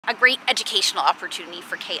a great educational opportunity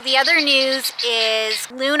for Kate. The other news is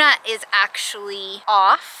Luna is actually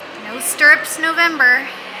off. No Stirrups November.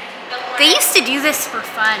 They used to do this for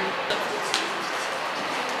fun.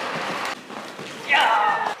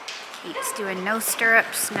 Kate's doing no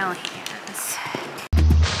stirrups, no hands.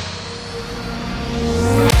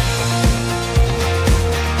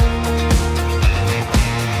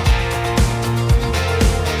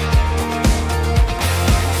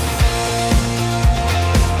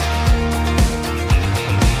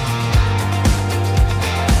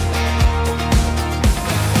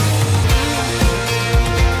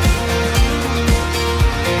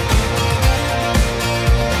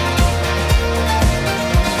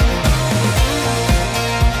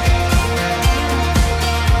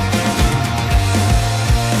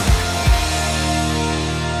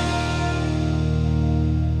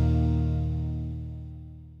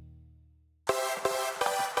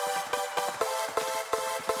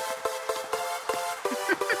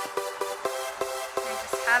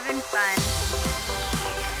 Having fun.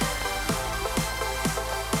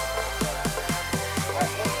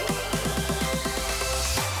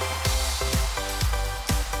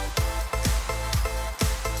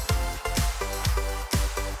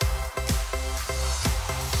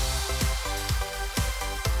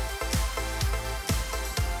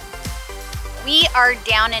 We are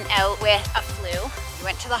down and out with a flu. We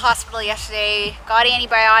went to the hospital yesterday, got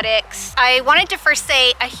antibiotics. I wanted to first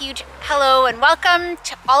say a huge hello and welcome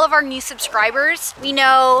to all of our new subscribers. We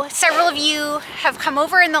know several of you have come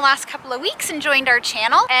over in the last couple of weeks and joined our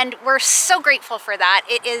channel, and we're so grateful for that.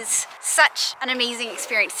 It is such an amazing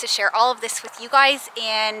experience to share all of this with you guys,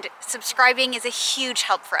 and subscribing is a huge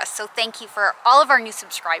help for us. So thank you for all of our new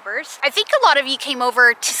subscribers. I think a lot of you came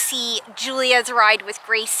over to see Julia's ride with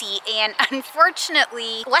Gracie, and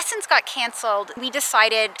unfortunately lessons got canceled. We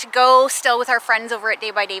decided to go still with our friends over at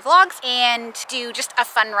Day by Day Vlogs and do just a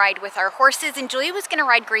fun ride with our horses, and Julia was gonna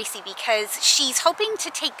ride Gracie because she's hoping to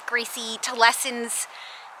take Gracie to lessons,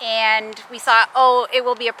 and we thought, oh, it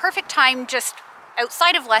will be a perfect time just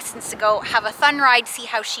outside of lessons to go have a fun ride, see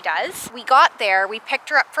how she does. We got there, we picked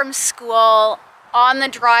her up from school. On the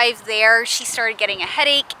drive there, she started getting a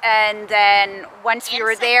headache, and then once we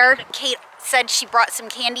were there, Kate said she brought some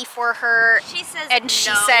candy for her. She said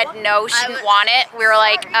no, she didn't want it. We were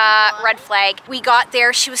like, red flag. We got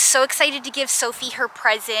there, she was so excited to give Sophie her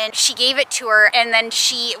present. She gave it to her, and then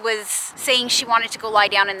she was saying she wanted to go lie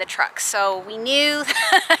down in the truck. So we knew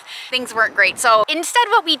things weren't great. So instead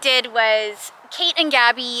what we did was Kate and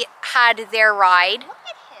Gabby had their ride. Look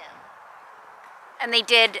at him. And they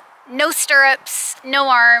did no stirrups, no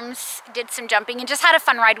arms, did some jumping, and just had a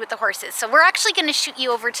fun ride with the horses. So we're actually going to shoot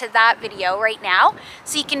you over to that video right now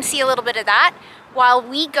so you can see a little bit of that. While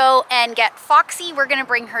we go and get Foxy, we're going to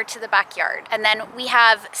bring her to the backyard. And then we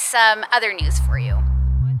have some other news for you.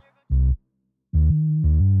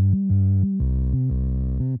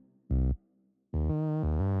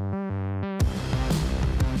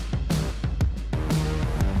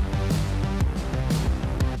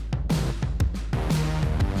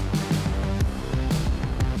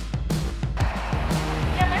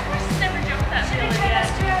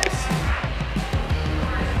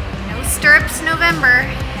 Stirrups November.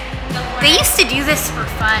 They used to do this for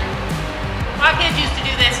fun. My kids used to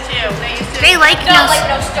do this too. They like no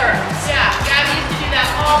stirrups. Yeah, Gabby used to do that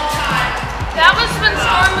all the time. That was when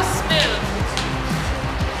Storm was smooth.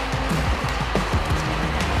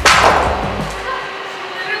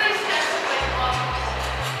 Literally steps away from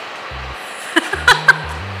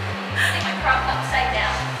I think I cropped upside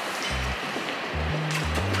down.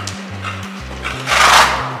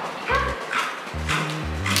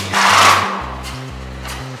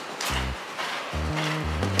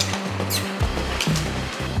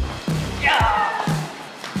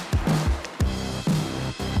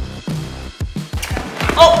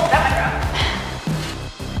 Oh, that might drop.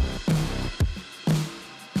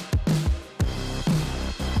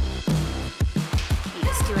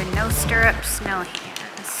 He's doing no stirrups, no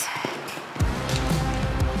hands.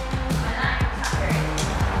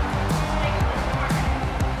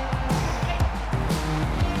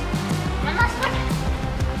 One last one.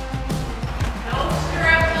 No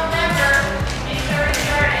Stirrups November. It's already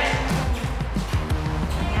started.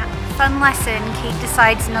 Yeah, fun lesson. Kate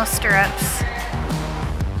decides no stirrups.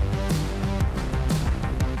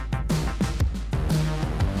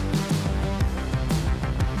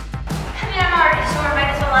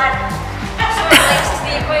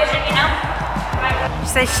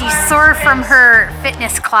 She says she's sore from her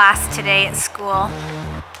fitness class today at school.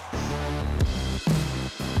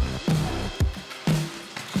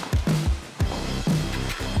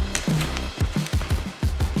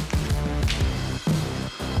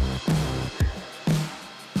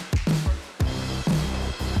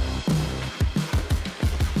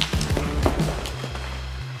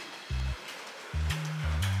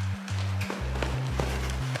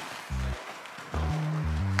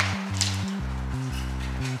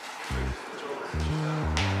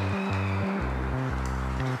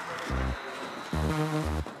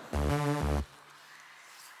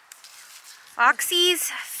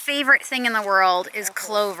 Foxy's favorite thing in the world is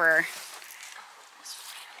clover.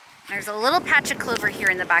 There's a little patch of clover here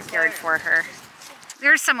in the backyard for her.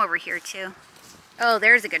 There's some over here too. Oh,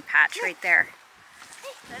 there's a good patch right there.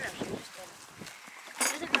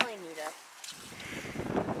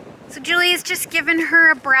 So Julia's just given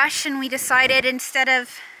her a brush, and we decided instead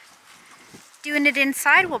of doing it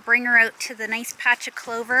inside, we'll bring her out to the nice patch of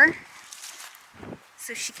clover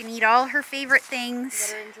so she can eat all her favorite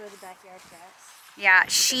things. Let her enjoy the backyard grass. Yeah,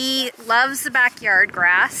 she loves the backyard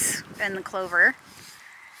grass and the clover.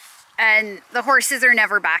 And the horses are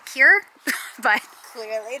never back here, but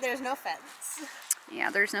Clearly, there's no fence. yeah,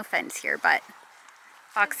 there's no fence here, but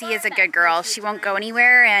Foxy is a good girl. She won't go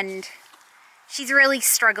anywhere, and she's really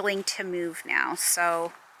struggling to move now,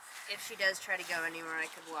 so If she does try to go anywhere, I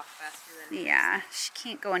could walk faster than yeah, she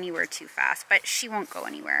can't go anywhere too fast, but she won't go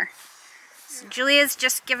anywhere. So Julia's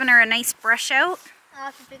just given her a nice brush out. I'll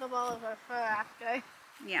have to pick up all of her fur after.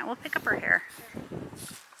 Yeah, we'll pick up her hair.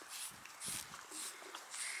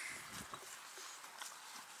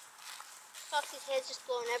 Foxy's hair's just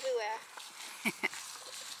blown everywhere.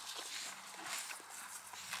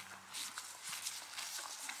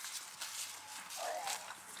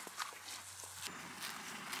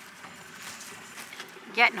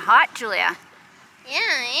 Getting hot, Julia. Yeah,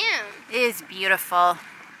 I am. It is beautiful.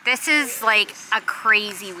 This is like a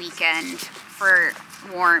crazy weekend for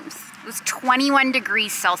warmth. It was 21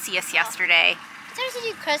 degrees Celsius yesterday. I started to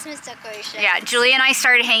do Christmas decorations. Yeah, Julia and I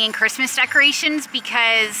started hanging Christmas decorations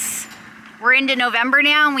because we're into November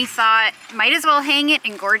now, and we thought might as well hang it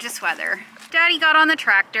in gorgeous weather. Daddy got on the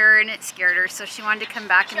tractor and it scared her, so she wanted to come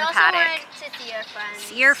back in the paddock. She also wanted to see her friends.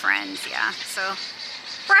 See her friends, yeah. So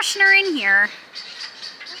brushing her in here.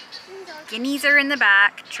 Guineas are in the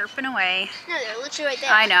back, chirping away. No, they're literally right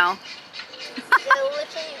there. I know. They're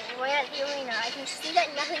literally right at the arena. I can see that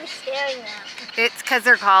nothing's scaring them. It's because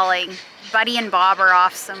they're calling. Buddy and Bob are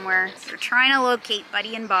off somewhere. They're trying to locate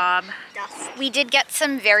Buddy and Bob. Dust. We did get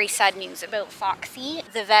some very sad news about Foxy.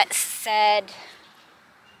 The vet said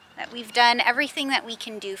that we've done everything that we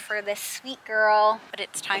can do for this sweet girl, but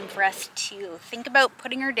it's time for us to think about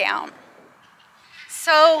putting her down.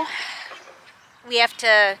 So we have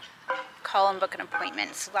to call and book an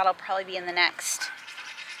appointment, so that'll probably be in the next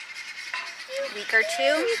week or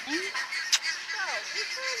two.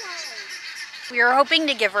 We were hoping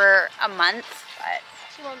to give her a month, but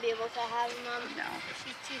She won't be able to have them. no.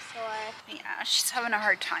 She's too sore. Yeah, she's having a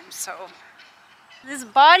hard time, so this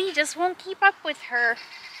body just won't keep up with her.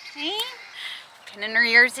 Hey? Pinning her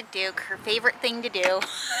ears at Duke, her favorite thing to do.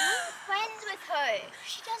 Friends with her.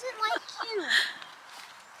 She doesn't like you.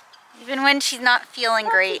 Even when she's not feeling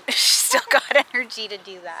great, she's still got energy to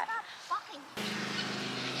do that. Stop fucking.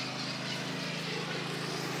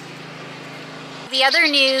 The other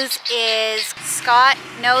news is Scott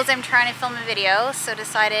knows I'm trying to film a video, so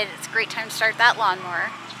decided it's a great time to start that lawnmower.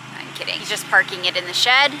 I'm kidding. He's just parking it in the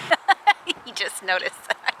shed. He just noticed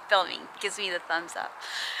that I'm filming. Gives me the thumbs up.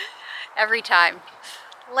 Every time.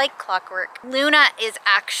 Like clockwork. Luna is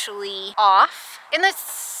actually off. In the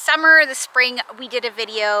summer, the spring, we did a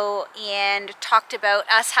video and talked about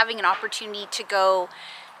us having an opportunity to go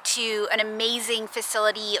to an amazing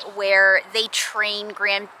facility where they train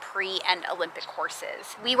Grand Prix and Olympic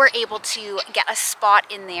horses. We were able to get a spot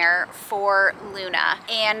in there for Luna,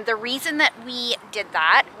 and the reason that we did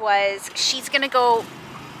that was she's gonna go,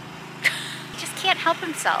 he just can't help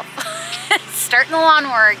himself. Starting the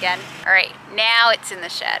lawnmower again. All right, now it's in the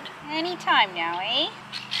shed. Anytime now, eh?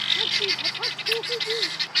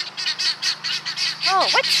 Oh,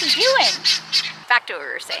 what's he doing? Back to what we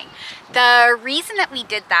were saying. The reason that we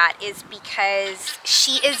did that is because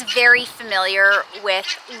she is very familiar with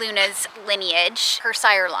Luna's lineage, her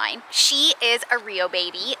sire line. She is a Rio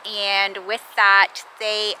baby, and with that,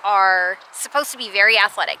 they are supposed to be very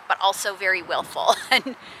athletic, but also very willful.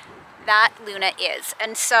 And that Luna is.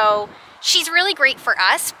 And so she's really great for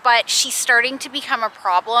us, but she's starting to become a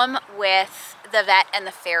problem with the vet and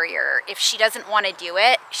the farrier. If she doesn't want to do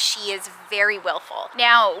it, she is very willful.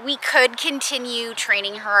 Now, we could continue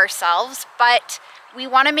training her ourselves, but we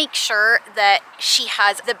want to make sure that she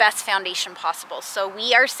has the best foundation possible. So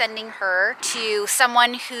we are sending her to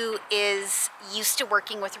someone who is used to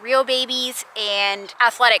working with Rio babies and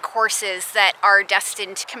athletic horses that are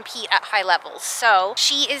destined to compete at high levels. So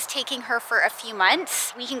she is taking her for a few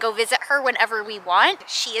months. We can go visit her whenever we want.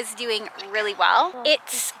 She is doing really well.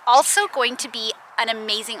 It's also going to be an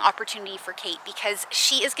amazing opportunity for Kate because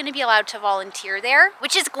she is going to be allowed to volunteer there,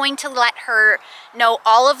 which is going to let her know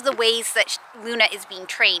all of the ways that Luna is being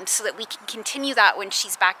trained so that we can continue that when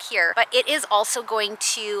she's back here. But it is also going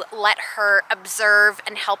to let her observe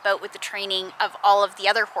and help out with the training of all of the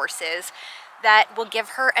other horses that will give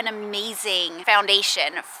her an amazing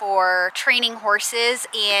foundation for training horses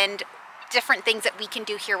and different things that we can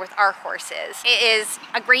do here with our horses. It is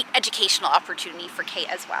a great educational opportunity for Kate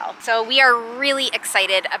as well. So we are really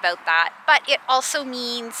excited about that. But it also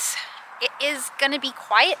means it is gonna be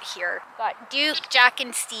quiet here. We've got Duke, Jack,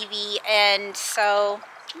 and Stevie, and so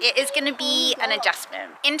it is gonna be an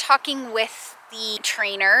adjustment. In talking with the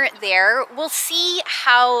trainer there, we'll see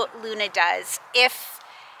how Luna does. If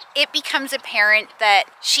it becomes apparent that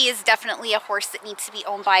she is definitely a horse that needs to be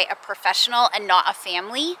owned by a professional and not a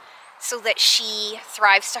family, so that she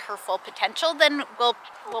thrives to her full potential, then we'll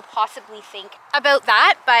possibly think about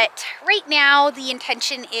that. But right now, the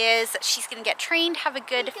intention is that she's gonna get trained, have a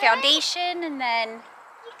good foundation, and then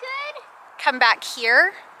come back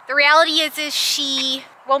here. The reality is she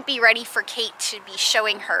won't be ready for Kate to be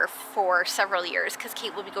showing her for several years because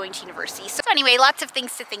Kate will be going to university. So anyway, lots of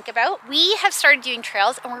things to think about. We have started doing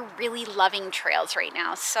trails and we're really loving trails right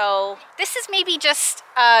now. So this is maybe just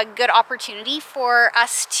a good opportunity for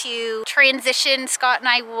us to transition. Scott and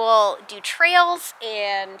I will do trails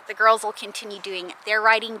and the girls will continue doing their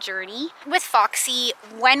riding journey. With Foxy,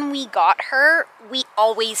 when we got her, we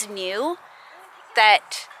always knew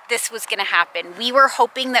that this was going to happen. We were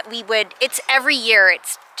hoping that we would, it's every year,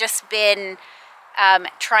 it's just been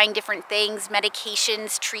trying different things,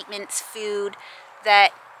 medications, treatments, food that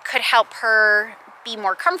could help her be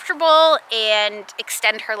more comfortable and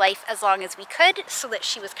extend her life as long as we could so that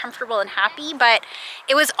she was comfortable and happy. But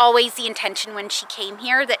it was always the intention when she came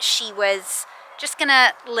here that she was just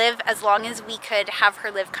gonna live as long as we could have her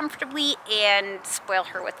live comfortably and spoil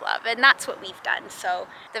her with love, and that's what we've done. So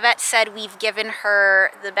the vet said we've given her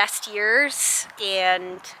the best years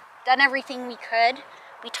and done everything we could.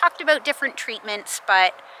 We talked about different treatments,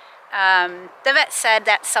 but the vet said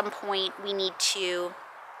that at some point we need to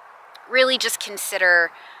really just consider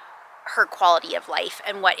her quality of life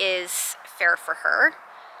and what is fair for her.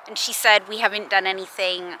 And she said we haven't done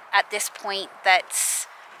anything at this point that's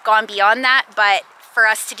gone beyond that, but for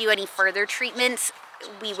us to do any further treatments,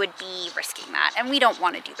 we would be risking that, and we don't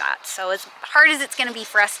want to do that. So as hard as it's going to be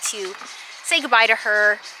for us to say goodbye to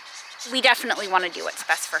her, we definitely want to do what's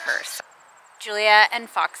best for her. So Julia and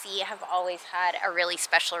Foxy have always had a really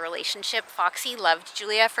special relationship. Foxy loved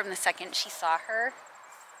Julia from the second she saw her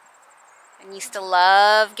and used to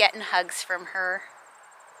love getting hugs from her.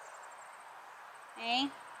 Hey?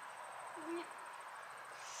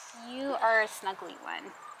 You are a snuggly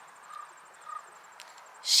one.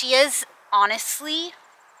 She is honestly,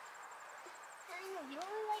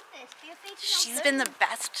 she's been the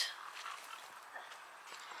best.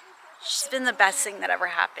 She's been the best thing that ever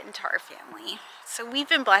happened to our family. So we've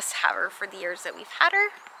been blessed to have her for the years that we've had her.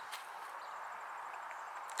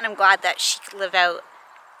 And I'm glad that she could live out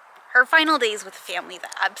her final days with a family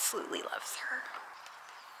that absolutely loves her,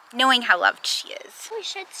 knowing how loved she is. We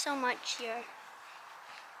shed so much here.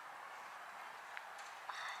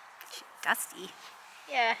 She's dusty.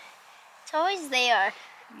 Yeah, it's always there.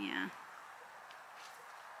 Yeah.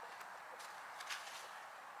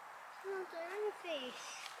 Oh, they're on your face.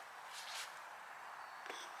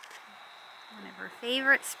 One of her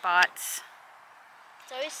favorite spots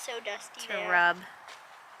It's always so dusty to there. rub.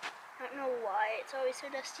 I don't know why it's always so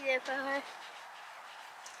dusty there for her.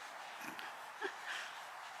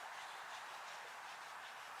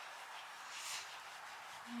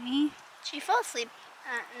 Okay. She fell asleep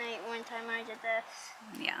at night one time I did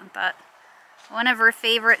this. Yeah, but one of her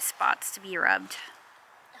favorite spots to be rubbed.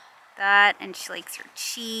 That, and she likes her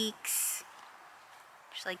cheeks.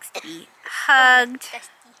 She likes to be hugged. Dusty.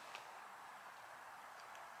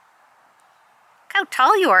 Look how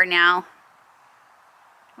tall you are now.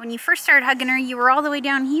 When you first started hugging her, you were all the way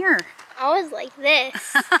down here. I was like this.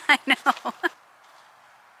 I know.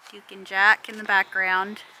 Duke and Jack in the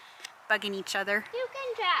background, bugging each other. Duke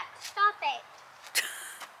and Jack, stop it.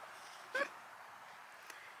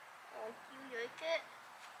 Oh, you like it?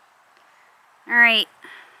 All right.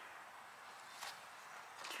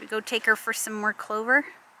 Should we go take her for some more clover?